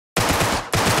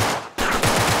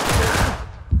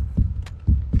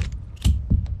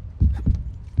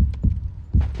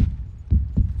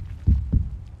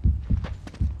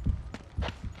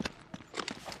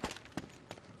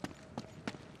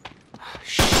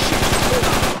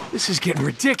This is getting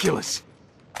ridiculous.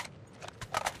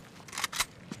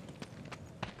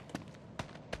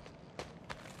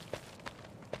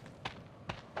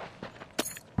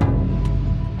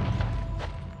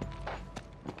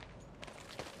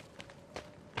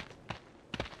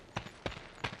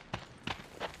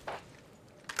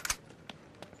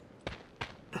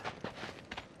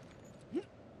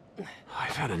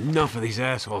 I've had enough of these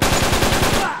assholes.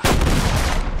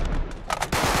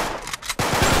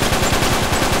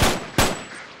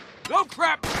 Oh,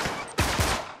 crap!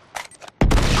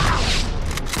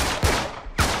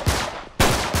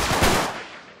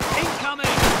 Incoming!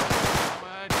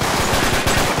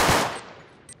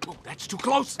 Oh, that's too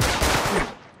close!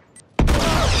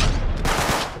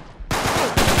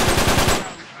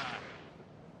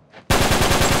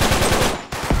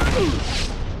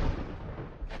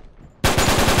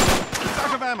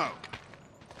 Out of ammo.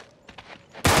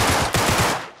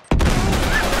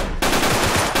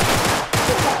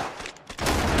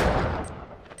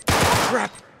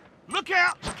 Crap! Look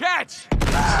out! Catch!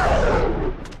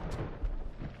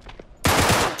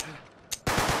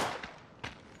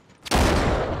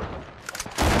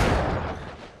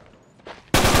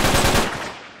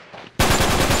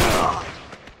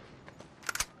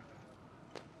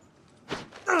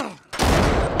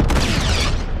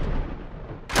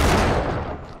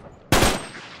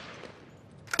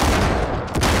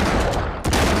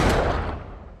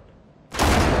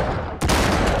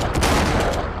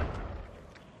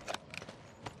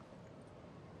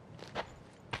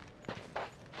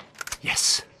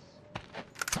 Yes.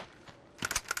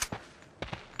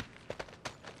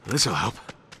 This'll help.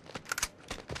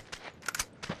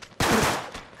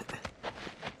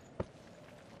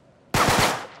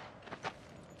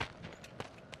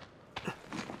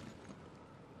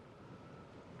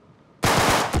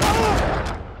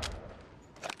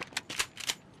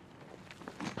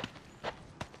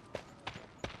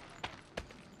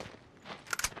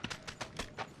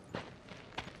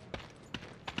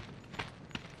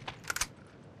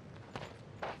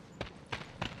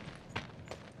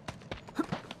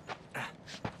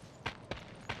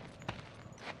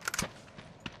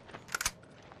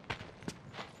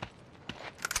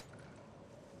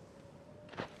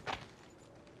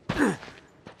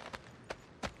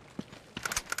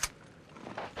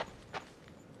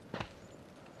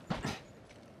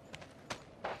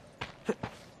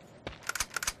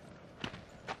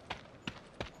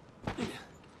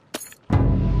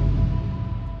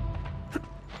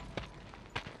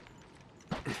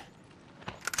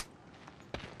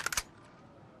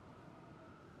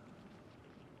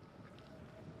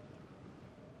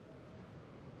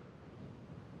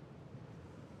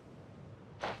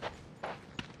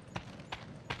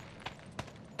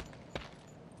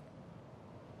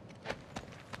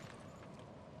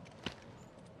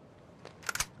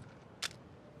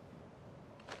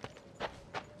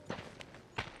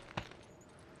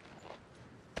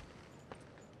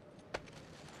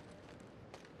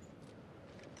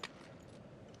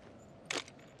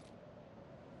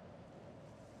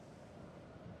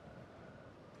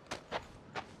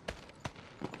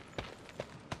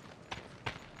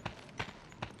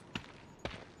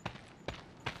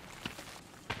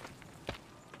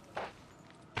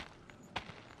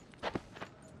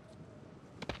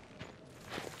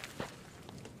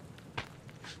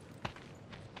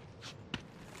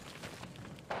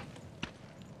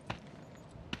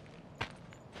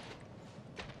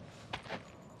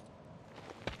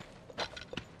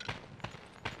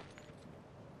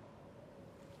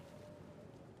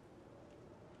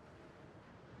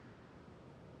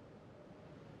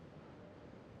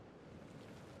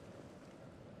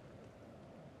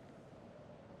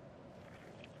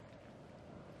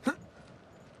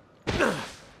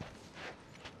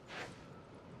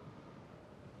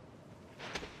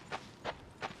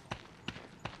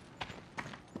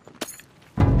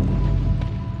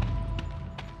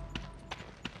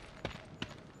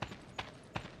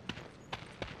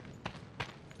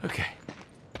 Okay.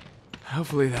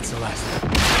 Hopefully that's the last of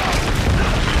it.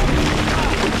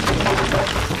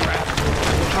 Crap.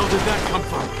 Where the hell did that come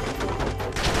from?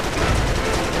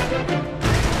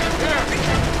 Here!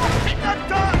 Not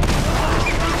done!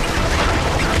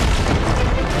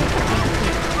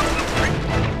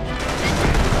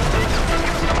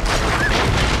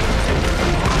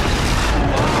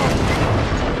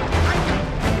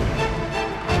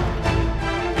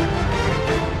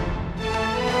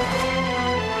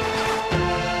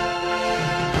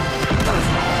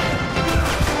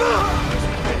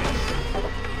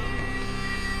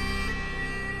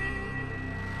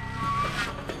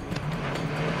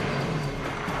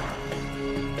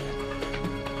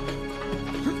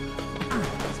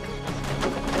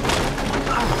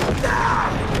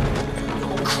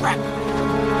 Don't.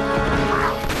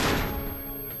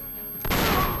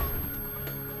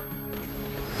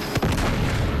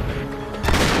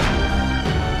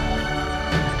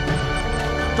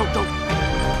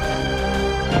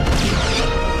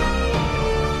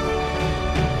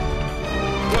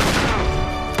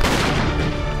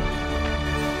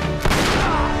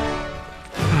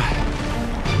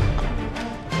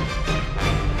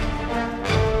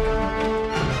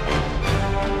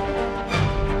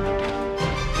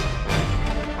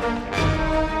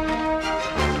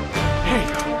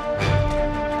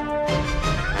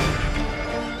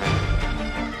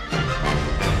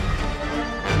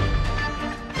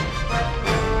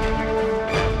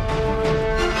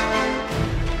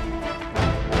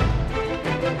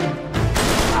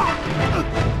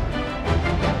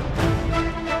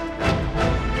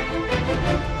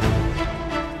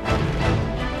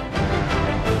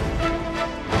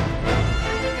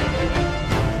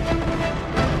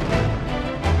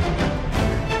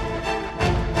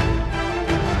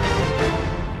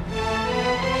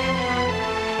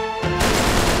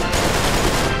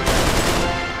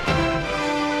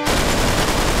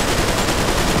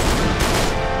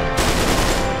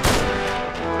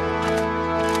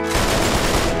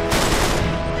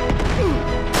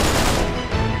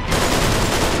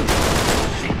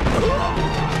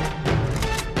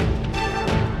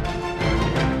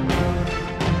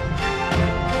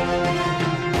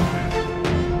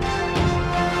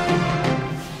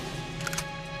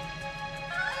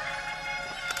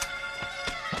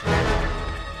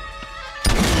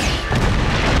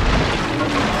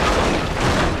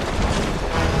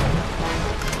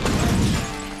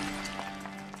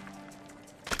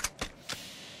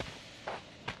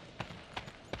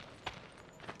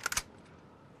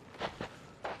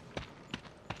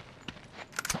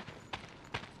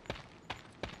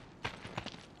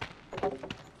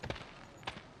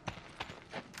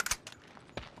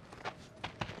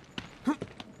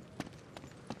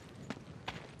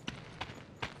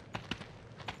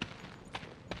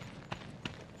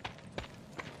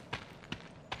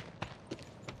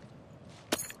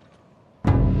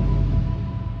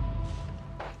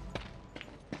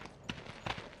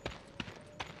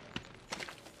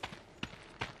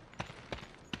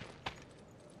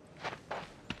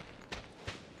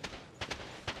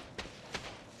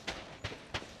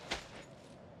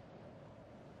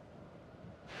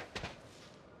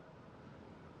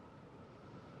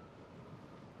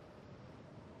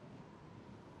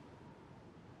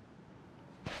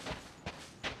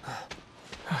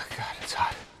 Oh, God, it's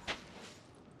hot.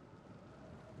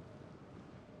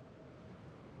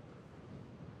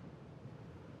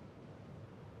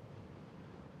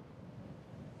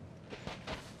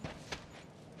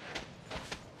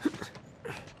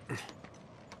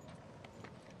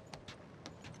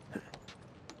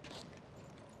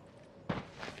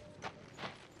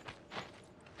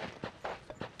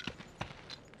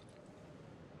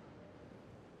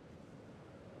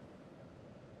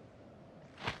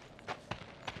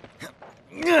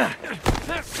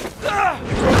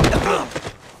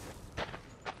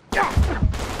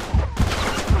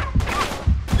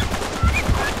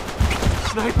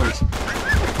 Snipers!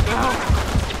 No!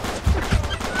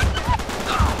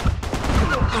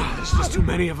 There's just too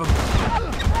many of them.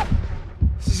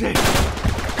 This is it.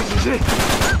 This is it.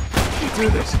 Get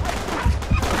through this.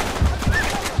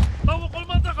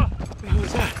 What the hell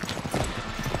is that?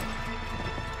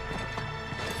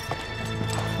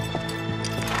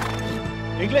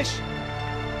 English?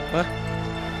 What?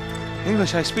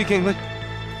 English, I speak English.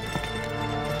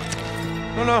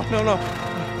 No.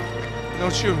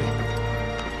 Don't shoot me.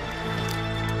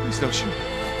 Please don't shoot me.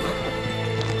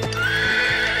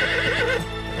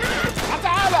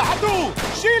 تعال عدو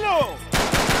شيله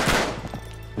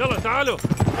يلا تعالوا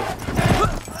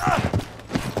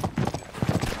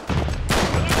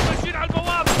ماشيين على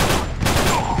البوابة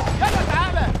يلا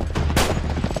تعال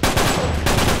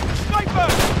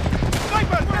سنايبر وين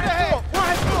هيك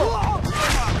واحد فوق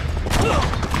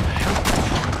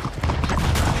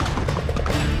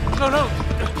No.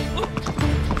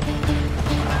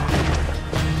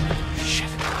 Shit.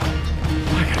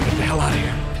 I gotta get the hell out of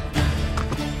here.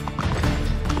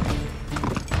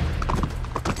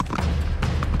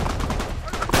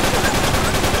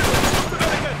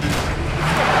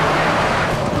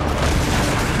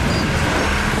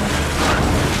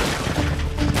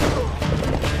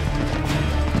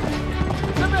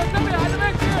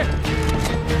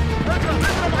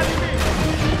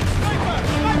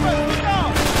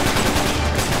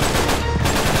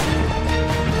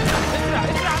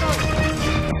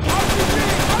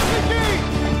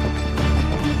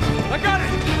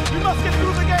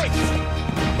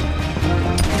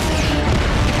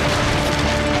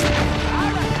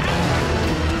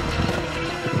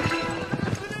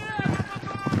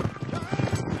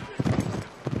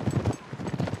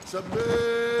 سميت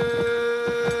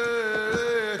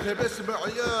باسم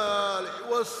عيالي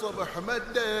والصبح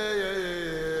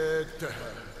مديتها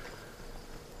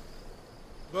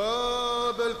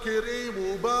باب الكريم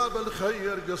وباب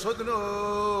الخير قصدنا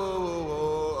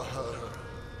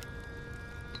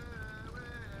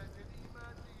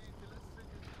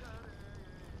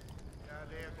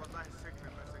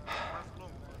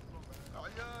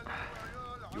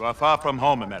You are far from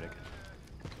home, American.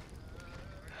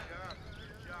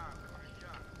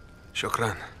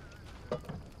 Shukran.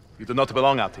 You do not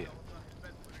belong out here.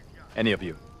 Any of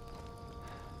you.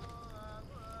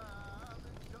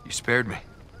 You spared me.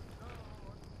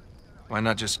 Why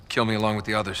not just kill me along with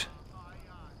the others?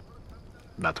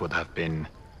 That would have been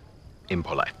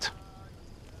impolite.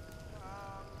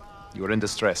 You are in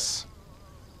distress.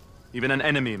 Even an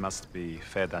enemy must be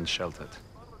fed and sheltered.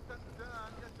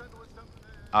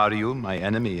 Are you my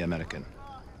enemy, American?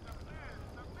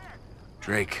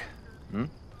 Drake.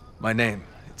 My name,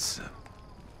 it's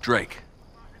Drake.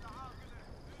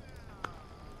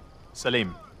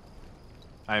 Salim.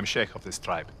 I am Sheikh of this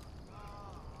tribe.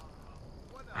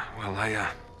 Well, I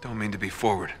don't mean to be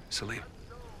forward, Salim.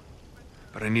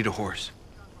 But I need a horse.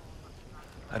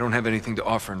 I don't have anything to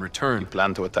offer in return. You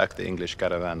plan to attack the English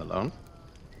caravan alone?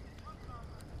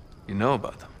 You know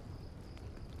about them.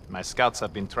 My scouts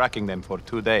have been tracking them for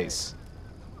 2 days.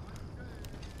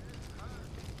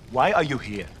 Why are you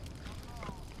here?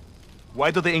 Why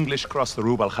do the English cross the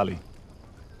Rub al-Khali?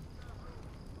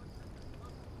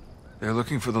 They're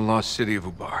looking for the lost city of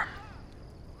Ubar.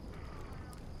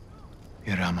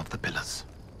 Hiram of the Pillars.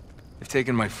 They've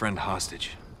taken my friend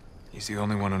hostage. He's the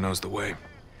only one who knows the way.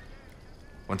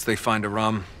 Once they find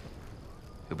Aram,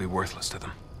 he'll be worthless to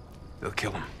them. They'll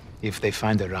kill him. If they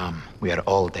find Aram, we are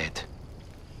all dead.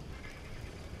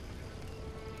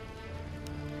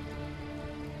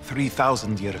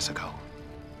 3,000 years ago,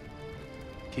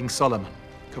 King Solomon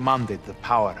commanded the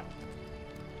power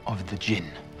of the jinn.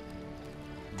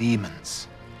 Demons,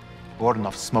 born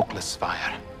of smokeless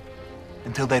fire,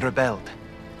 until they rebelled.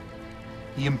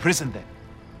 He imprisoned them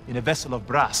in a vessel of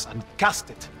brass and cast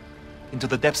it into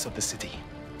the depths of the city.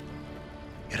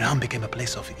 Iran became a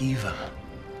place of evil,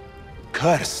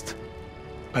 cursed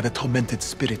by the tormented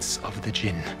spirits of the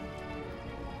jinn.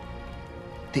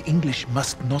 The English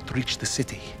must not reach the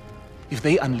city. If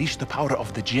they unleash the power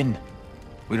of the jinn...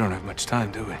 We don't have much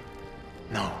time, do we?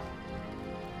 No.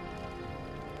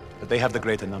 But they have the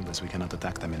greater numbers. We cannot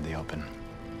attack them in the open.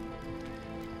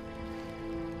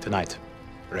 Tonight,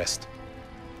 rest.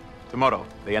 Tomorrow,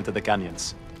 they enter the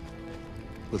canyons.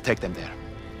 We'll take them there.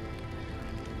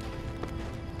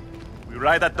 We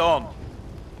ride at dawn.